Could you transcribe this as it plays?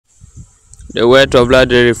The Word of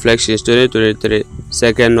Light Reflections 2023,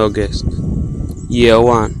 2nd August, Year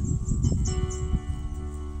 1.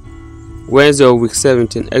 Wednesday of week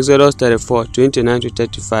 17, Exodus 34, 29 to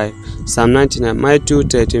 35, Psalm 99, Matthew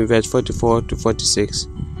 13, verse 44 to 46.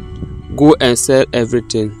 Go and sell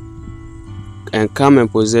everything and come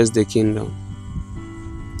and possess the kingdom.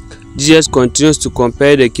 Jesus continues to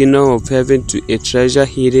compare the kingdom of heaven to a treasure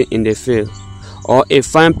hidden in the field, or a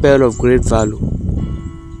fine pearl of great value.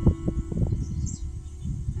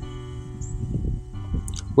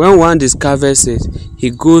 When one discovers it, he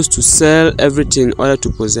goes to sell everything in order to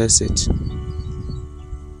possess it.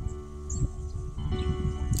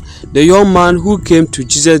 The young man who came to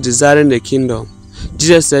Jesus desiring the kingdom,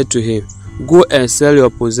 Jesus said to him, "Go and sell your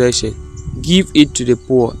possession, give it to the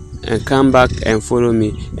poor, and come back and follow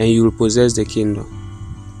me, and you will possess the kingdom."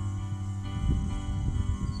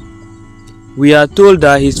 We are told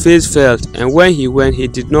that his face fell, and when he went, he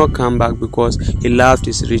did not come back because he loved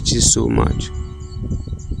his riches so much.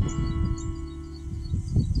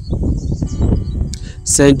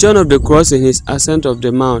 St. John of the Cross, in his Ascent of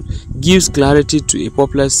the Mount, gives clarity to a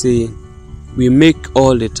popular saying we make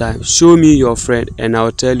all the time: "Show me your friend and I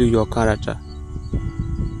will tell you your character."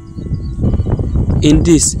 In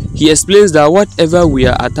this, he explains that whatever we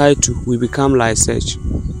are attached to, we become like such.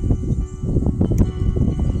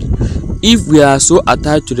 If we are so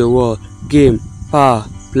attached to the world, game, power,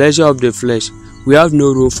 pleasure of the flesh, we have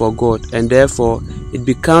no room for God, and therefore it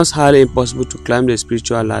becomes highly impossible to climb the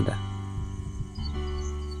spiritual ladder.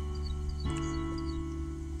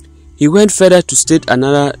 He went further to state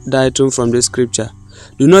another dictum from the scripture: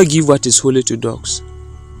 "Do not give what is holy to dogs."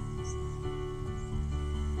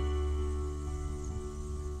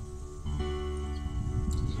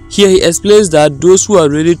 Here he explains that those who are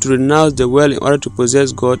ready to renounce the world in order to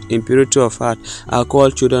possess God in purity of heart are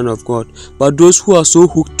called children of God, but those who are so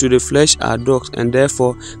hooked to the flesh are dogs and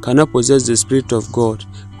therefore cannot possess the Spirit of God,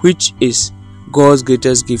 which is God's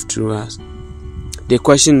greatest gift to us. The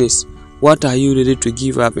question is, what are you ready to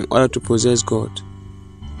give up in order to possess God?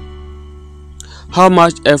 How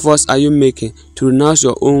much efforts are you making to renounce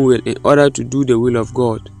your own will in order to do the will of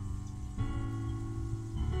God?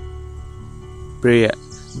 Prayer.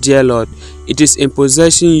 Dear Lord, it is in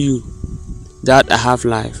possessing you that I have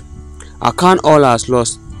life. I count all as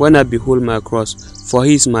lost when I behold my cross, for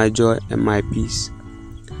he is my joy and my peace.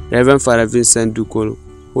 Reverend Father Vincent, DUK, Kolog,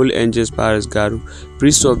 Holy Angels Parish Garu,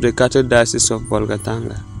 Priest of the Catholic Diocese of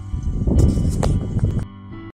Bolgatanga.